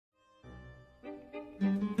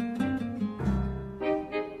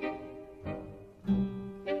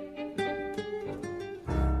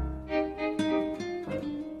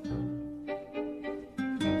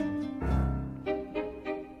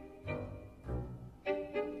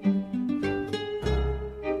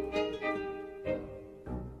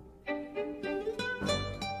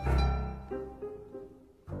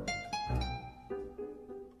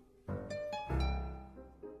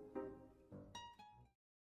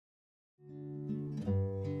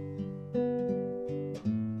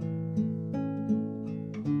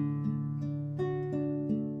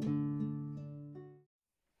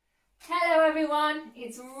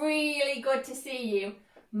It's really good to see you.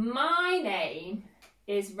 My name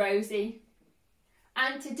is Rosie,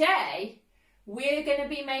 and today we're going to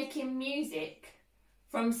be making music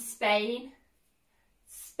from Spain.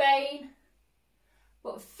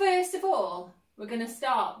 But first of all, we're going to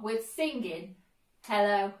start with singing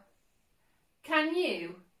Hello. Can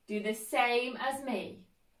you do the same as me,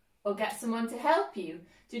 or get someone to help you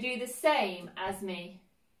to do the same as me?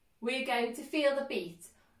 We're going to feel the beat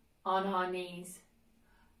on our knees.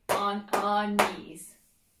 On our knees.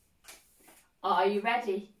 Are you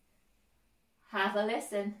ready? Have a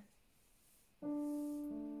listen.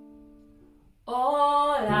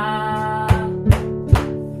 Hola.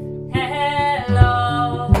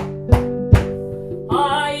 Hello.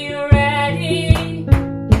 Are you ready?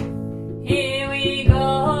 Here we go.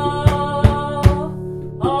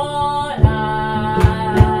 Hola.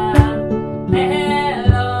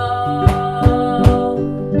 Hello.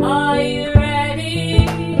 Are you ready?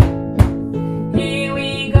 Here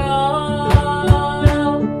we go.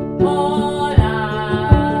 Hola.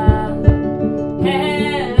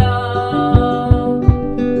 Hello.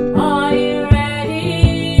 Are you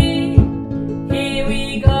ready? Here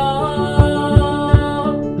we go.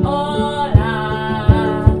 Hola.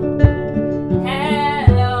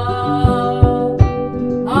 Hello.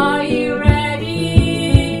 Are you ready?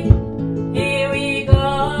 Here we go.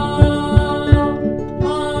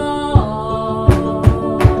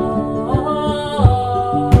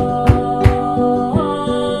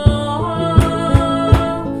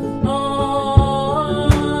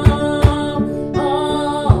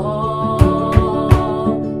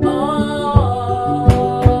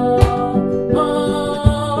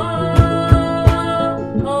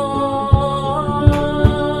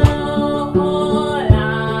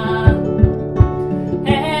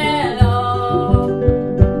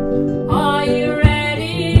 Are you ready?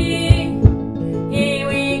 Here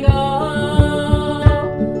we go.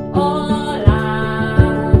 Hola.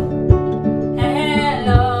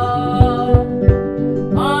 Hello.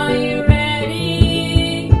 Are you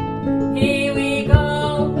ready? Here we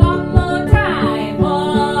go. One more time.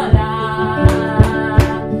 Hola.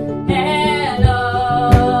 Hello.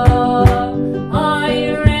 Are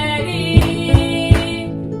you ready?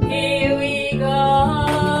 Here we go.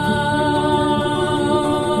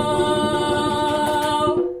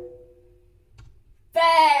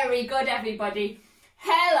 Very good, everybody.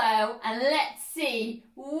 Hello, and let's see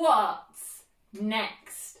what's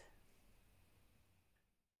next.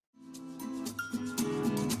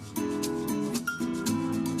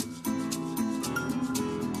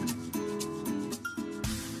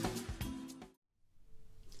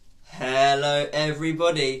 Hello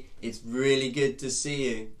everybody, it's really good to see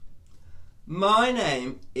you. My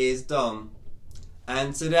name is Dom,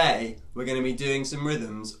 and today we're going to be doing some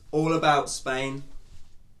rhythms all about Spain.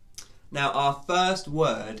 Now our first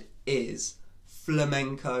word is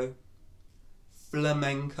flamenco.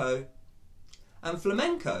 Flamenco. And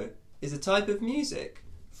flamenco is a type of music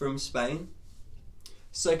from Spain.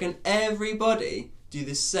 So can everybody do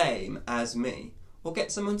the same as me, or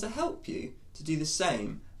get someone to help you to do the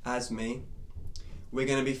same as me? We're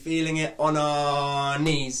going to be feeling it on our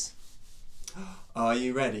knees. Are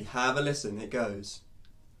you ready? Have a listen. It goes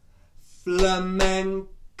flamenco,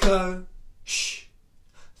 shh,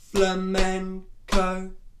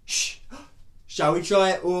 flamenco, shh. Shall we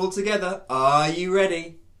try it all together? Are you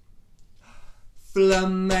ready?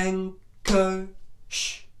 Flamenco,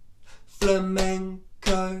 shh,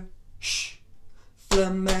 flamenco, shh,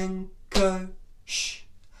 flamenco, shh,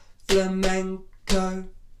 flamenco,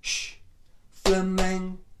 shh,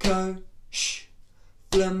 flamenco, shh,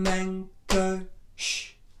 flamenco,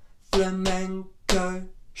 shh, flamenco,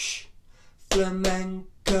 shh,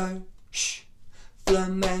 flamenco, shh,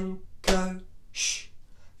 flamenco, shh,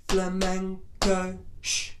 flamenco,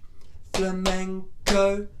 shh,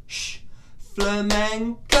 flamenco, shh,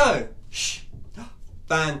 flamenco, shh.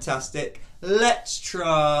 Fantastic. Let's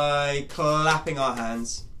try clapping our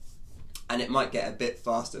hands, and it might get a bit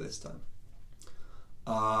faster this time.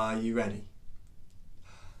 Are you ready?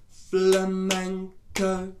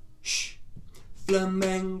 Flamenco, shh,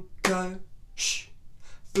 flamenco, shh,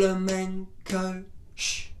 flamenco,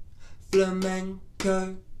 shh,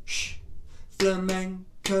 flamenco, shh,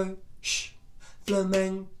 flamenco, shh,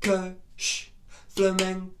 flamenco, shh, flamenco, shh,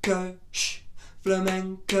 flamenco, shh,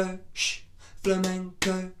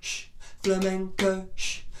 flamenco, shh, flamenco,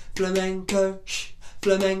 shh, flamenco, shh,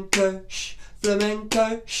 flamenco, shh,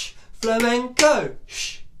 flamenco, shh, flamenco,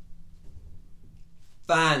 shh.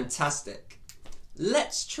 Fantastic.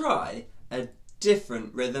 Let's try a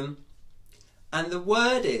different rhythm, and the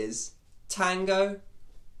word is tango.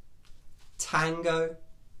 tango.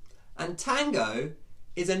 And tango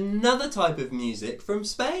is another type of music from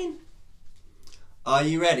Spain. Are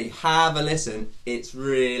you ready? Have a listen. It's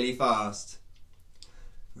really fast.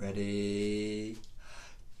 Ready?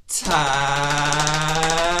 Tango.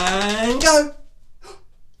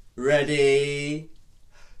 Ready?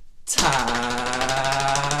 Tango.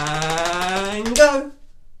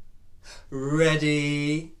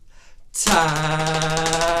 Ready? Tango.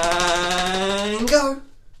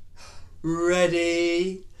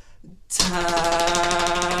 Ready? Tango.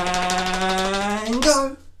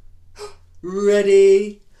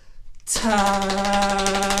 Ready? Tango.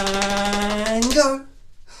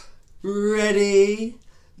 Ready?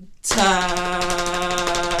 Tango.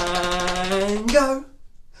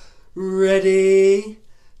 Ready?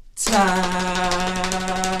 Tango.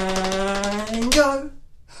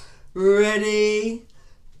 Ready?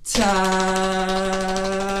 Tango.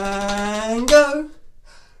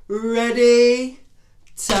 Ready?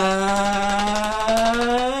 Tango.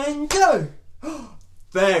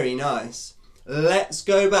 Very nice. Let's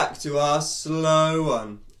go back to our slow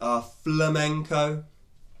one, our flamenco.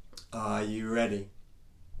 Are you ready?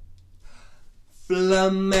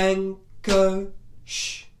 Flamenco,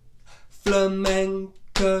 shh.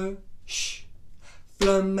 Flamenco, shh.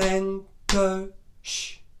 Flamenco,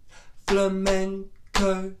 shh.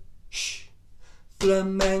 Flamenco, shh.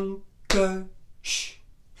 Flamenco, shh.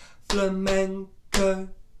 Flamenco,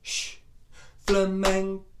 shh.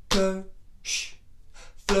 Flamenco, shh.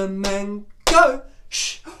 Flamenco,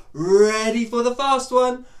 shh. Ready for the fast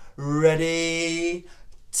one? Ready?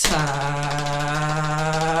 Tango.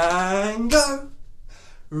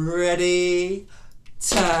 Ready?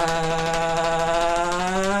 Tango.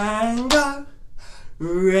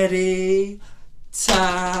 Ready?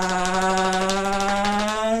 Tango.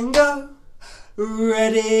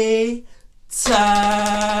 Ready?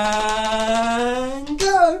 Tango.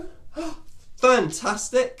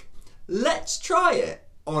 Fantastic. Let's try it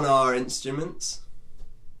on our instruments.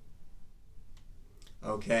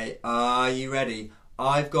 Okay, are you ready?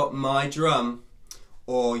 I've got my drum,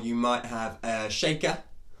 or you might have a shaker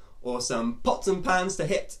or some pots and pans to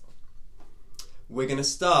hit. We're going to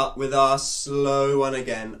start with our slow one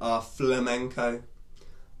again, our flamenco.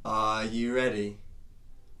 Are you ready?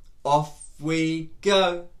 Off we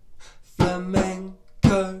go.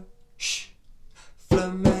 Flamenco, shh.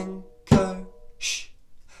 Flamenco, shh.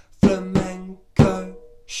 Flamenco,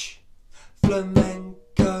 shh.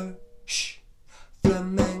 Flamenco, shh.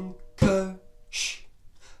 Flamenco, shh.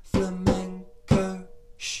 Flamenco,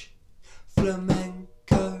 shh.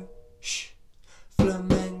 Flamenco, shh.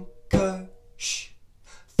 Flamenco, shh.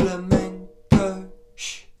 Flamenco,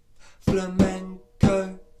 shh.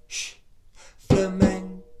 Flamenco, shh.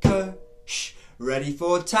 Flamenco, shh. Ready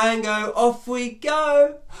for tango? Off we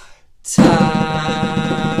go. Tango.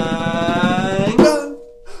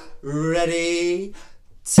 Ready?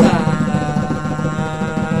 Tango.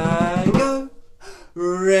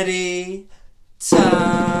 Ready? Tango.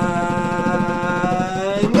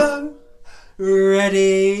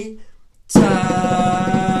 Ready? Tango.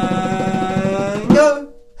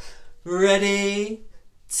 Ready?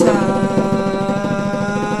 Tango.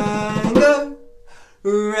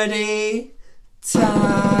 Ready? Tango.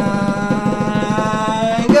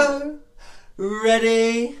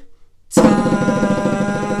 Ready? Tango.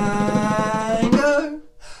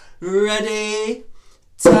 Ready?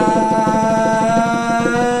 Tango.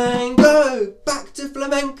 Back to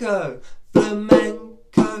flamenco.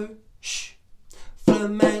 Flamenco, shh.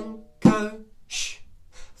 Flamenco, shh.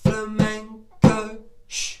 Flamenco,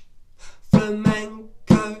 shh.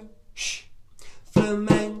 Flamenco, shh.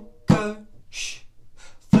 Flamenco, shh.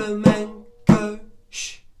 Flamenco,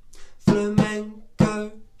 shh.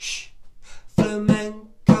 Flamenco, shh.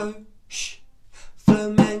 Flamenco, shh.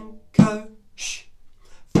 Flamenco, shh.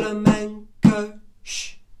 Flamenco,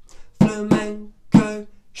 shh. Flamenco,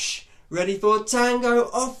 shh. Ready for tango?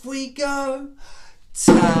 Off we go.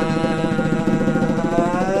 Tango.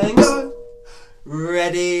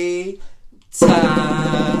 Ready? Tango.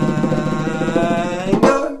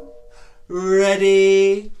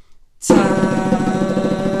 Ready? Tango.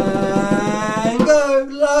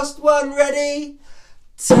 Last one. Ready?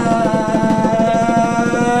 Tango.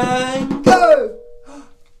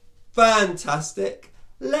 Fantastic.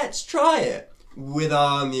 Let's try it with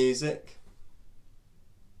our music.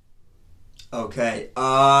 Okay,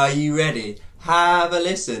 are you ready? Have a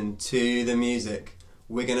listen to the music.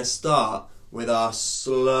 We're going to start with our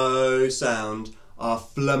slow sound, our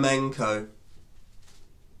flamenco.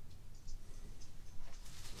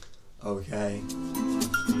 Okay,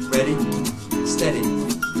 ready, steady,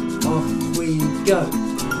 off we go.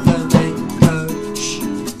 Flamenco.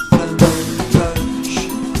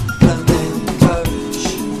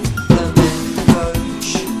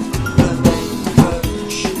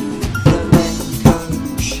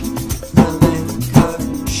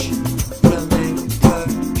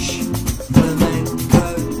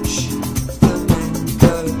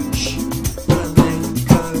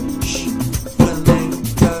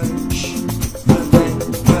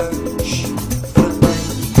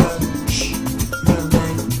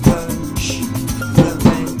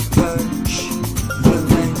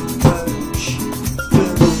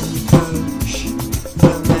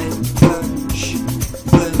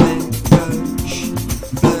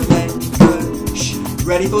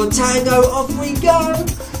 for tango, off we go.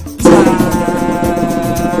 Tango.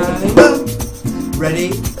 Ready?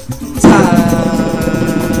 Tango.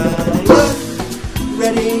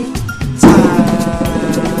 Ready?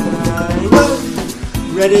 Tango.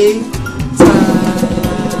 Ready?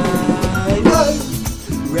 Tango.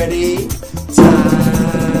 Ready?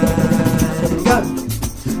 Tango.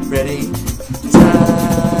 Ready?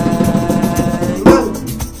 Tango.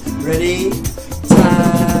 Ready? Tango.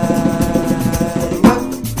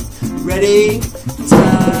 Ready?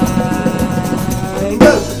 Tango.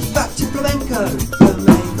 Back to flamenco.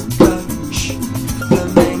 Flamenco. Shh.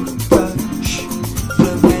 Flamenco. Shh.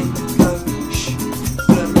 Flamenco. Shh.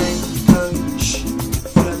 Flamenco. Shh.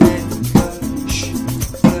 Flamenco. Shh.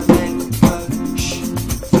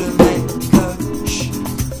 Flamenco. Shh.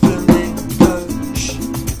 Flamenco.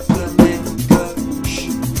 Shh. Flamenco. Shh. Flamenco. Shh.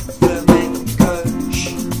 Flamenco.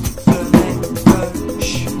 Shh. Flamenco.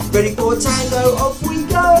 Shh. Ready for tango, off we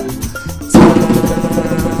go. Tango.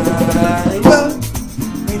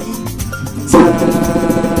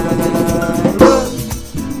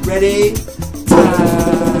 Ready? Tango.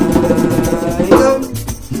 Ready? Tango.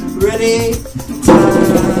 Ready?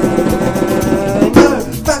 Tango.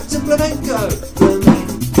 Back to flamenco.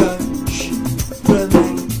 Flamenco. Shh.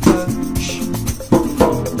 Flamenco. Shh.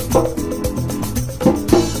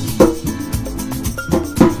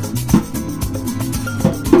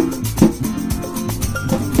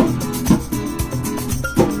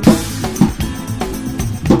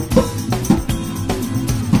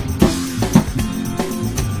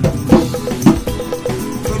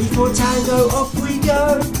 Ready for tango, off we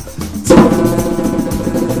go. Tango.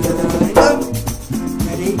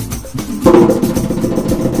 Ready?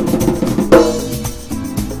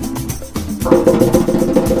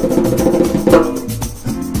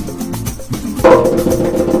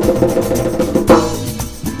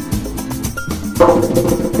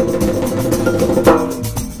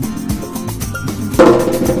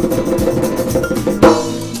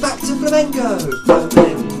 Back to flamenco.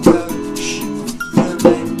 Flamenco. Shh.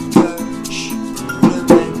 Flamenco. Shh.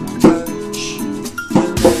 Flamenco. Shh.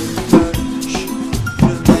 Flamenco. Shh.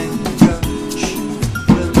 Flamenco. Shh.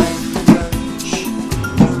 Flamenco. Shh.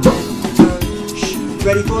 Flamenco. Shh.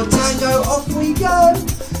 Ready for tango, off we go.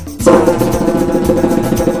 Tango.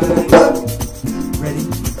 Ready?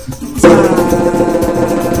 Tango.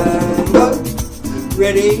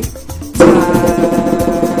 Ready? Tango.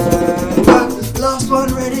 Last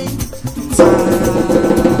one, ready?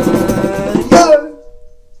 Tango.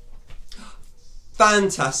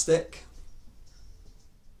 Fantastic.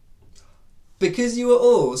 Because you were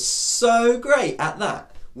all so great at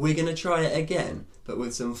that, we're going to try it again, but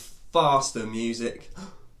with some faster music.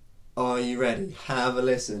 Are you ready? Have a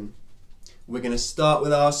listen. We're going to start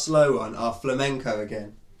with our slow one, our flamenco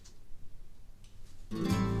again.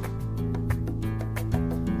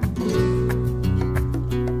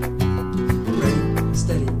 Ready,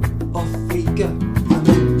 steady, off we go.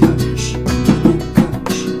 Flamenco, shh, flamenco,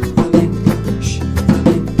 shh, flamenco, shh,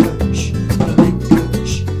 flamenco, shh, flamenco,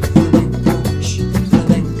 shh, flamenco, shh, flamenco, shh,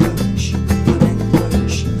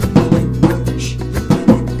 flamenco, shh, flamenco, shh,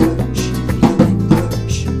 flamenco, shh,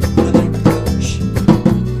 flamenco, shh, flamenco,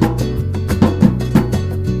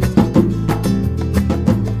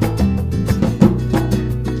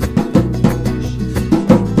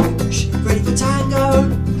 shh. Ready for tango?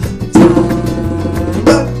 Tango. Tango.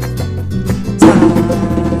 Tango.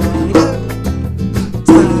 Tango. Tango.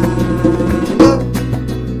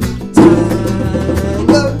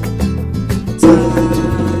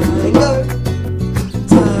 Tango.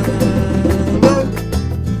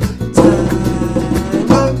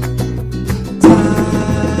 Tango.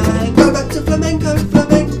 Tango. Back to flamenco.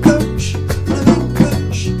 Flamenco. Shh. Flamenco.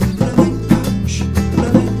 Shh. Flamenco. Shh.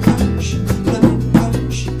 Flamenco. Shh.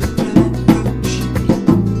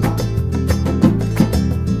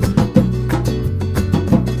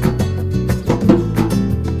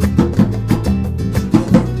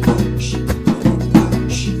 Shh.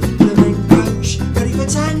 Flamenco. Shh. Ready for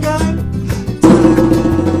tango? Tango.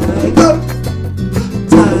 Tango.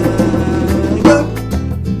 Tango.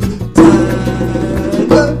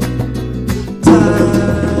 Tango. Tango.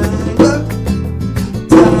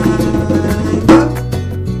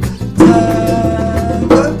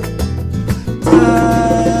 Tango.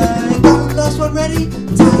 Tango. Last one, ready?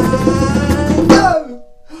 Tango.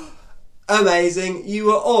 Amazing. You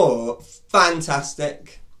were all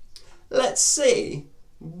fantastic. Let's see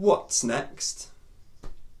what's next.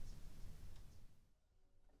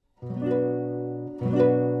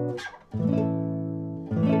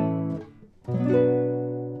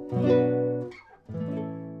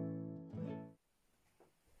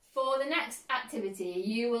 For the next activity,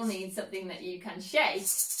 you will something that you can shake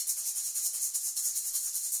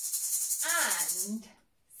and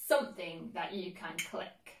something that you can click.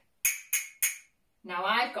 Now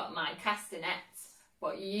I've got my castanets,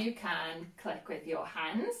 but you can click with your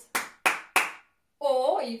hands,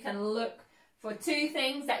 or you can look for two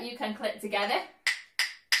things that you can click together.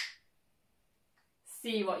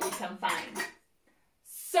 See what you can find.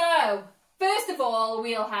 So, first of all,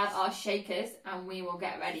 we'll have our shakers and we will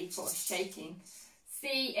get ready for shaking.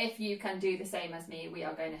 See if you can do the same as me. We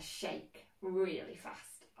are going to shake really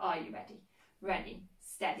fast. Are you ready? Ready,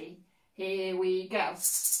 steady, here we go.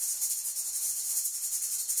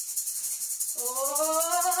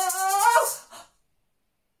 Oh!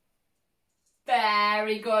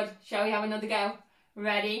 Very good. Shall we have another go?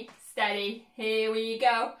 Ready, steady, here we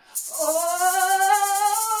go. Oh!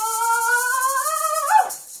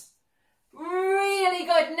 Really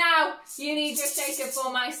good. Now you need your shaker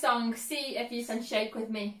for my song. See if you can shake with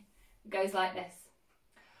me. It goes like this.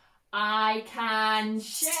 I can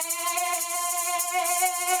shake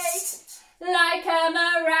like a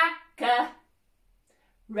maraca.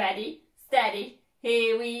 Ready, steady,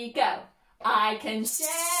 here we go. I can shake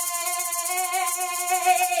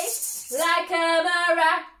like a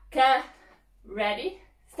maraca. Ready,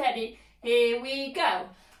 steady, here we go.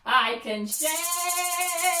 I can shake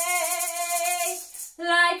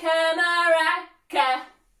like a maraca.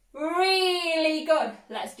 Really good.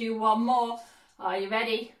 Let's do one more. Are you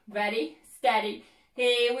ready? Ready, steady,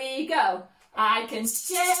 here we go. I can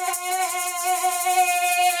shake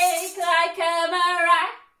like a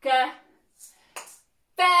maraca.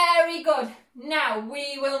 Very good. Now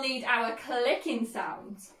we will need our clicking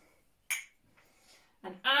sounds.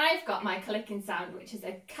 And I've got my clicking sound, which is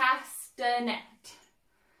a castanet.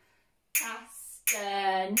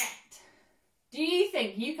 Castanet. Do you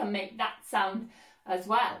think you can make that sound as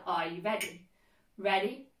well? Are you ready?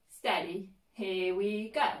 Ready, steady, here we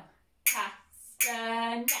go.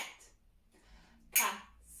 Castanet.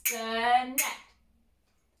 Castanet.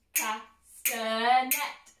 Castanet.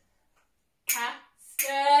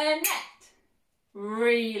 Castanet.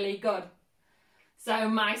 Really good. So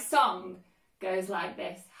my song goes like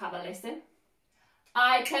this. Have a listen.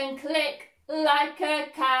 I can click like a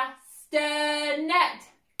castanet.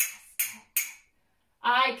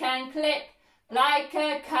 I can click like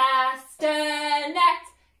a castanet.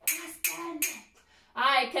 Castanet.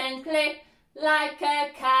 I can click like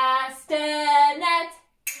a castanet.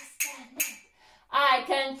 Castanet. I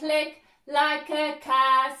can click like a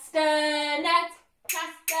castanet.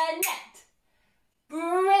 Castanet.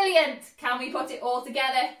 Brilliant. Can we put it all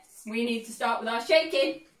together? We need to start with our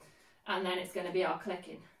shaking and then it's going to be our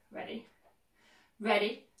clicking. Ready?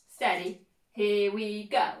 Ready, steady, here we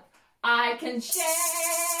go. I can shake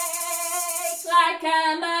like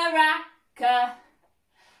a maraca.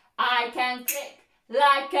 I can click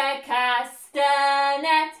like a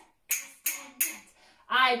castanet. Castanet.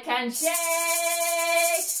 I can shake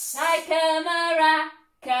like a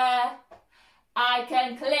maraca. I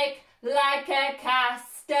can click like a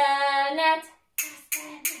castanet.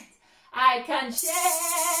 Castanet. I can shake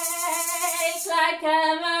like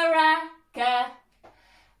a maraca.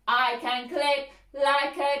 I can click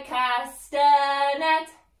like a castanet.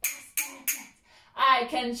 Castanet. I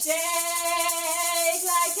can shake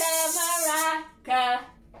like a maraca.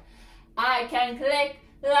 I can click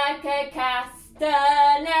like a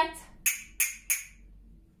castanet.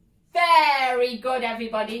 Very good,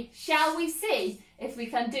 everybody. Shall we see if we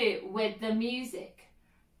can do it with the music?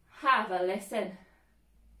 Have a listen.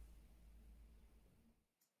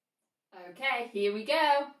 Okay, here we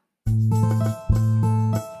go.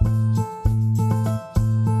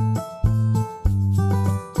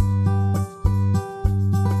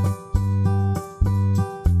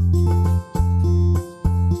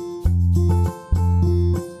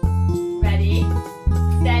 Ready,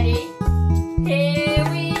 steady, here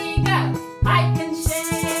we go. I can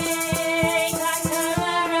shake like a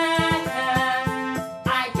maraca.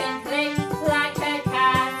 I can click like a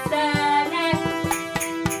castanet.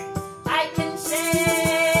 I can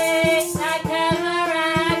shake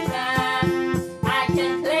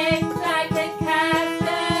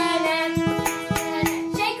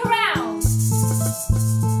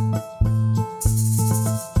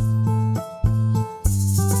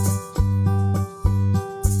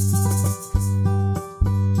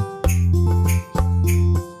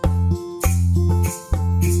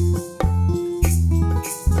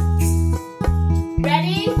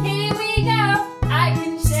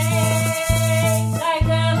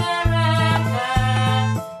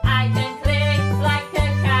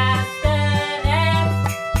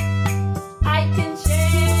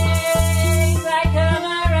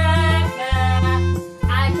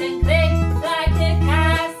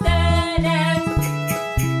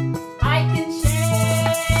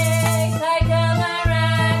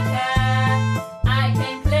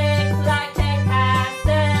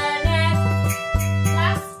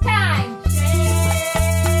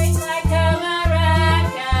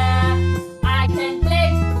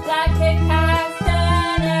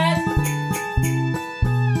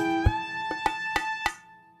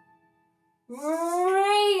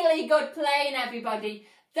everybody.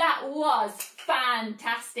 That was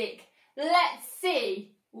fantastic. Let's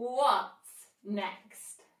see what's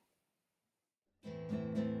next.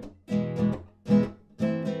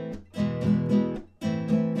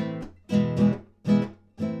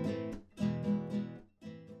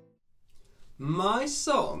 My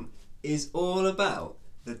song is all about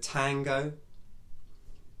the tango.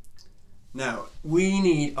 Now, we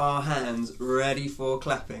need our hands ready for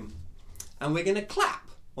clapping. And we're going to clap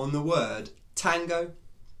on the word tango.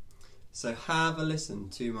 So have a listen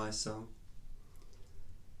to my song.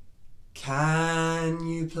 Can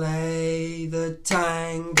you play the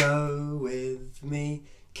tango with me?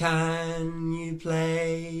 Can you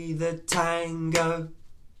play the tango?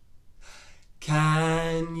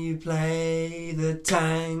 Can you play the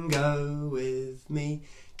tango with me?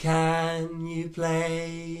 Can you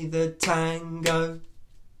play the tango?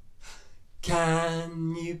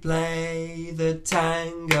 Can you play the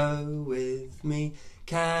tango with me?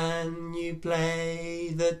 Can you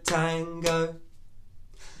play the tango?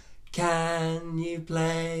 Can you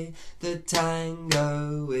play the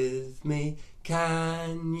tango with me?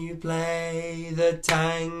 Can you play the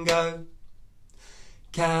tango?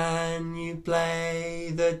 Can you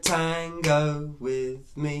play the tango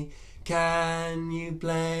with me? Can you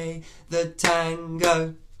play the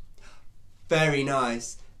tango? Very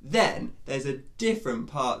nice. Then there's a different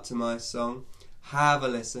part to my song. Have a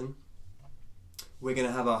listen. We're going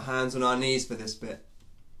to have our hands on our knees for this bit.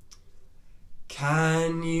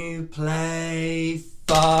 Can you play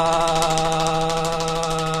fast?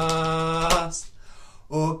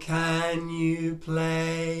 Or can you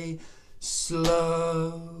play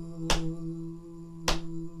slow?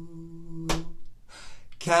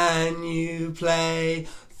 Can you play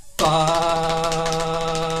fast?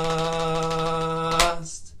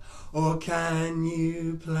 Or can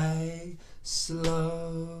you play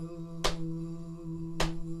slow?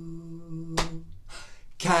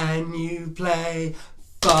 Can you play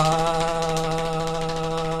fast?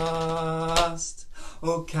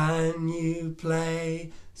 Or can you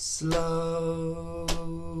play slow?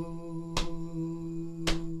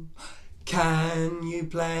 Can you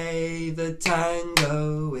play the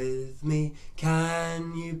tango with me?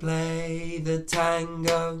 Can you play the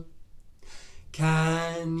tango?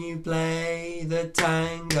 Can you play the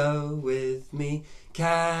tango with me?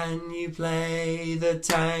 Can you play the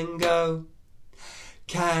tango?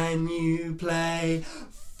 Can you play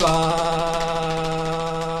fast?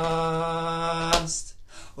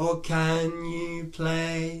 Or can you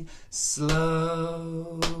play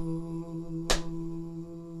slow?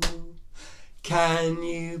 Can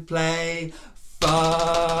you play fast?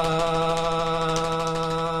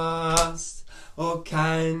 Or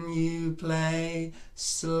can you play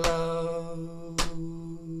slow?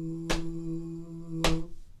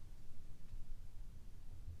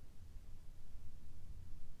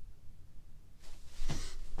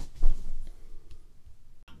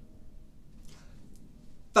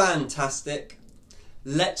 Fantastic.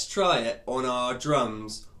 Let's try it on our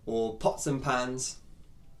drums or pots and pans.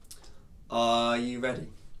 Are you ready?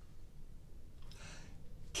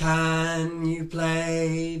 Can you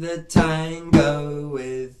play the tango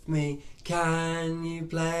with me? Can you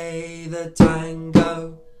play the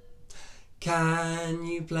tango? Can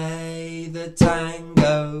you play the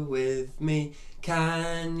tango with me?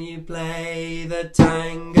 Can you play the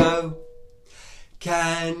tango?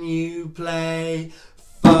 Can you play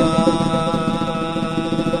fast?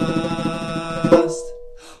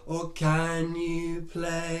 Or can you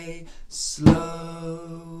play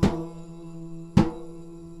slow?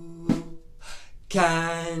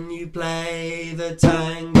 Can you play the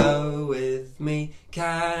tango with me?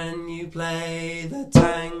 Can you play the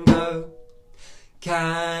tango?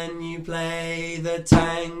 Can you play the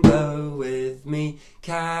tango with me?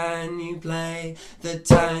 Can you play the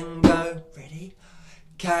tango? Ready?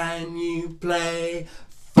 Can you play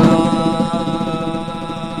fast?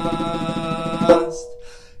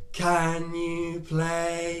 Can you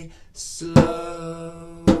play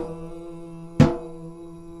slow?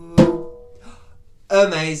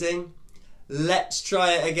 Amazing. Let's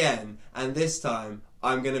try it again, and this time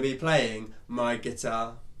I'm going to be playing my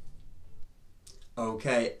guitar.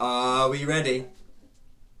 Okay, are we ready?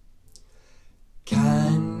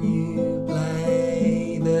 Can you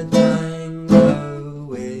play the tango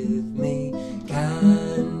with me?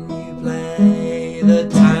 Can you play the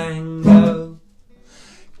tango?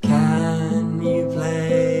 Can you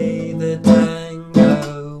play the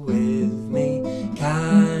tango with me?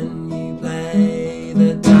 Can you play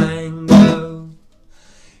the tango?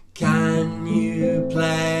 Can you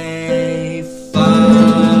play fast?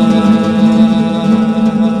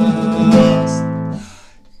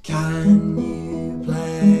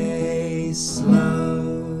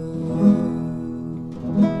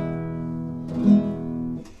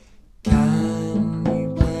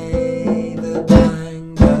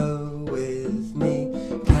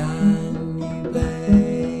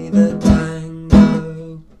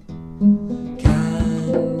 Can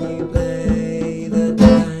you play the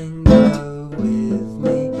tango with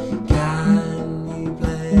me? Can you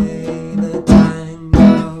play the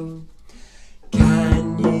tango?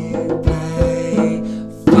 Can you play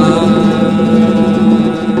fast?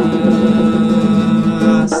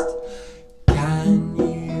 Can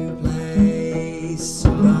you play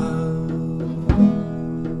slow?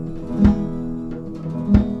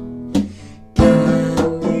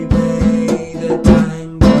 Can you play the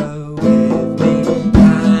tango with me?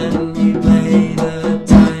 Can you play the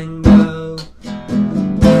tango?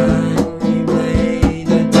 Can you play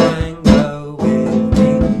the tango with me?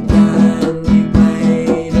 Can you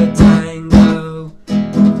play the tango?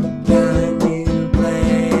 Can you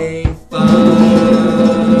play fast?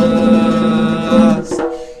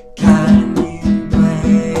 Can you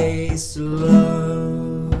play slow?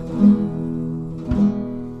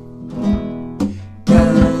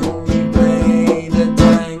 Can you play the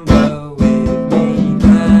tango with me?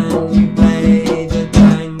 Can you play the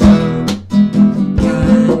tango?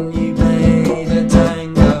 Can you play the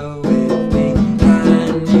tango with me?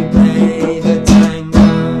 Can you play the tango?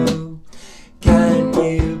 Can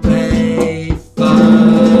you play fast?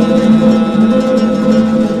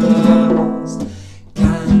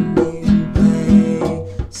 Can you play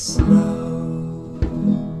slow?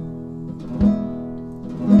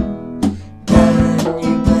 Can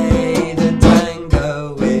you play the tango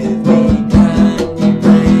with me? Can you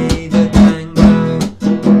play the tango?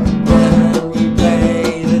 Can you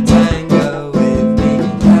play the tango with me?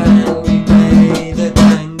 Can you play the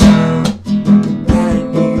tango? Can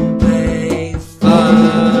you play fast?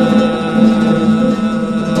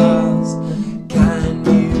 Can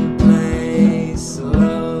you play slow?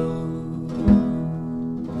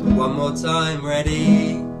 One more time,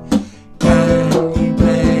 ready? Can you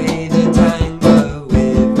play the tango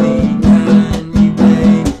with me? Can you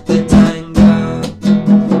play the tango?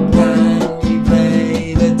 Can you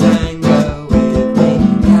play the tango with me?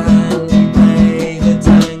 Can you play the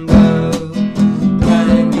tango?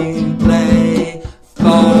 Can you play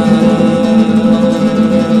fast?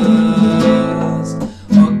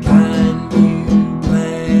 Or can you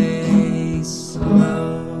play slow?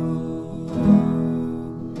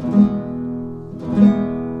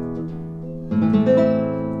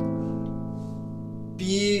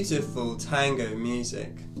 Beautiful tango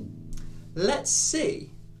music. Let's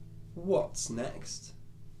see what's next.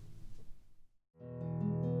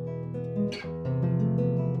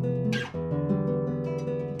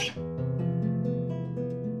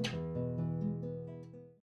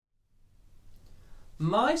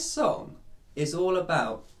 My song is all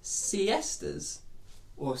about siestas,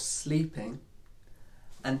 or sleeping,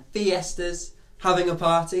 and fiestas, having a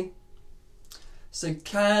party. So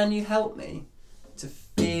can you help me to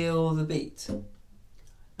feel the beat?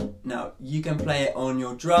 Now, you can play it on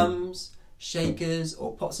your drums, shakers,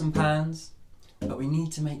 or pots and pans, but we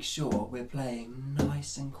need to make sure we're playing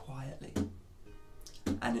nice and quietly.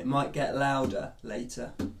 And it might get louder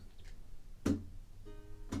later.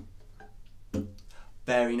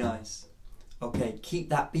 Very nice. Okay, keep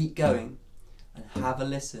that beat going and have a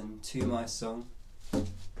listen to my song.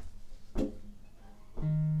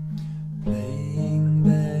 Playing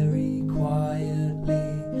very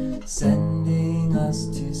quietly, sending us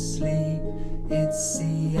to sleep. It's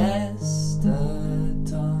siesta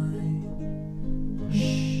time.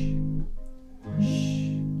 Shh,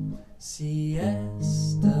 shh.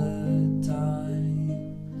 Siesta time.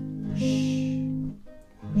 Shh,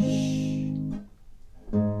 shh.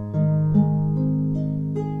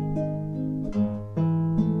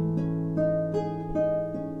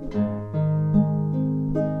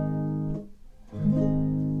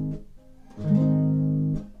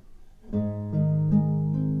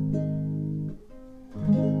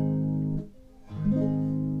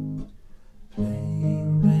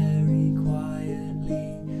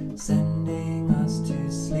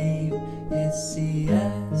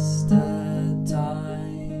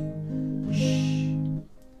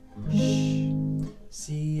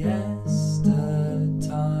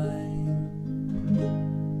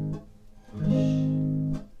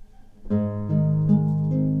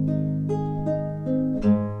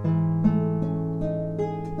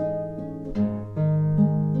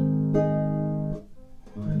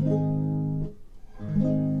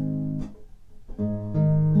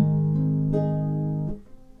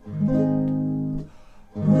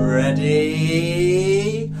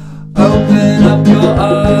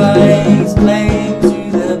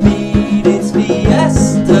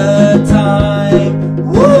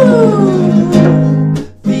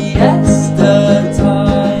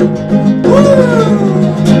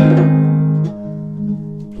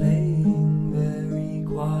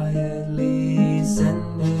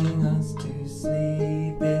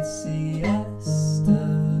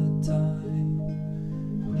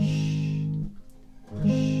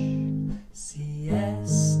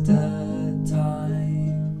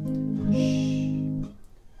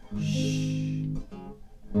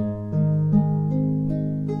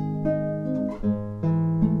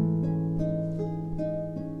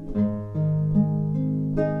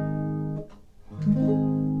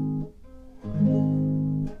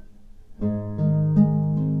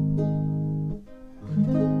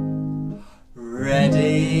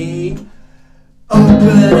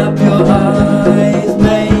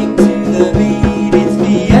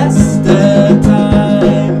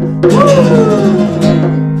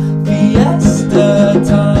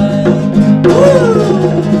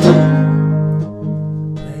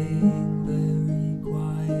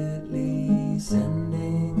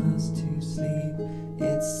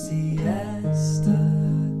 siesta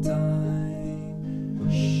time.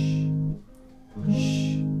 Shh,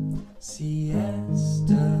 shh,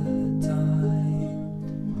 siesta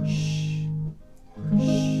time. Shh,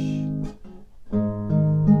 shh.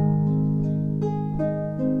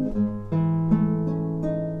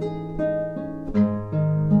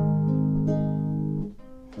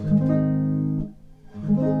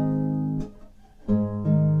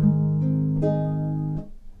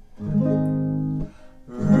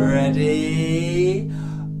 Ready?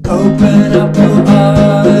 Open up your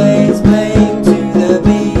eyes, playing to the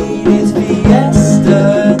beat, it's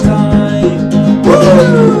fiesta time.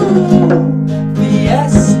 Woo!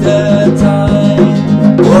 Fiesta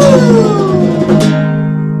time. Woo!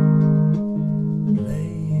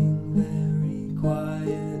 Playing very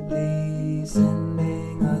quietly,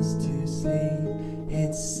 sending us to sleep,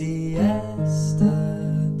 it's siesta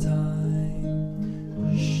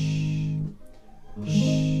time. Shh,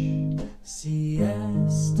 shh,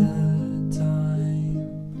 siesta time.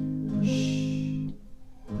 Shh,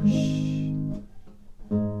 shh.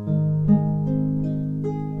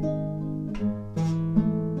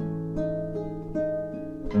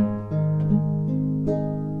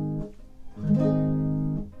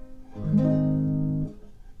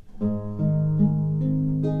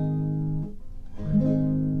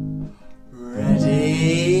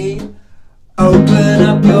 Ready? Open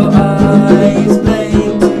up your eyes,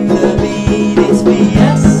 playing to the beat, it's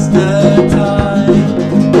fiesta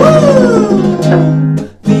time. Woo!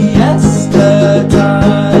 Fiesta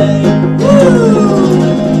time.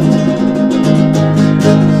 Woo!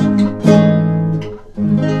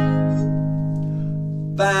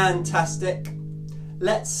 Fantastic.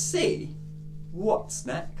 Let's see what's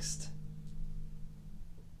next.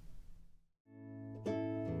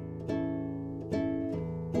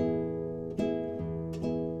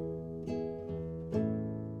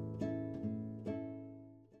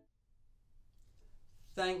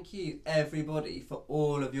 Thank you everybody for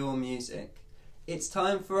all of your music. It's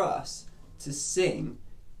time for us to sing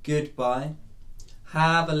goodbye.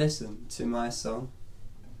 Have a listen to my song.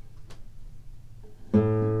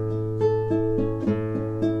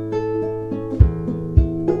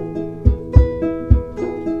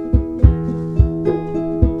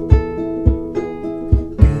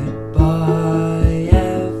 Goodbye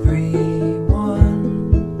everyone.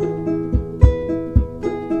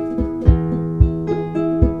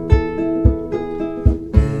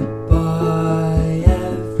 Goodbye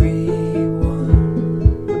everyone.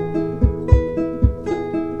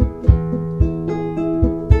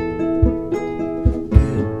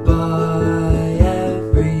 Goodbye everyone. Goodbye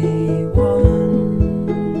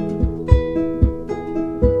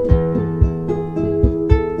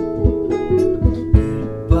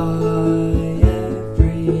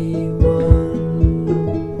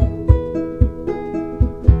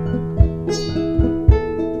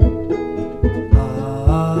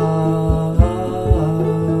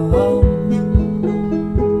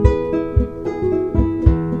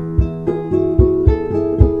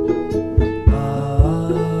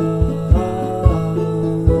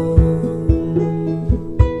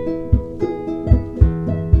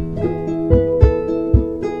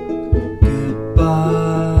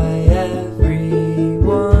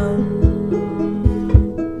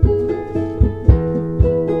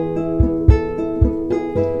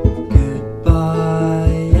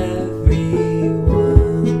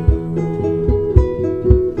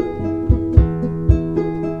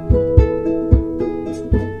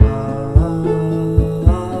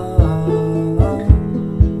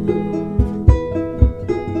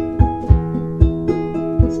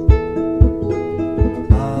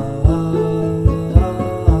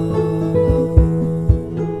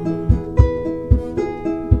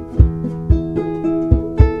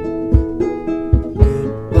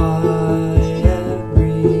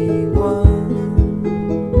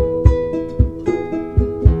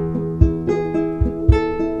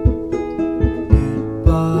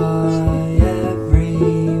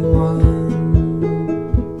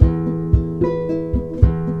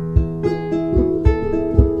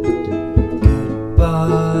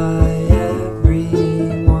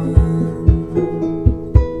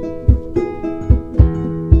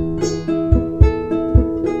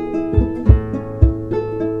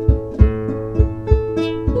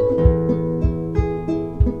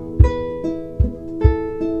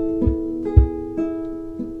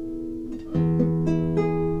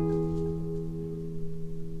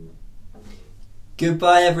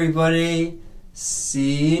Goodbye everybody.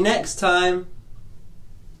 See you next time.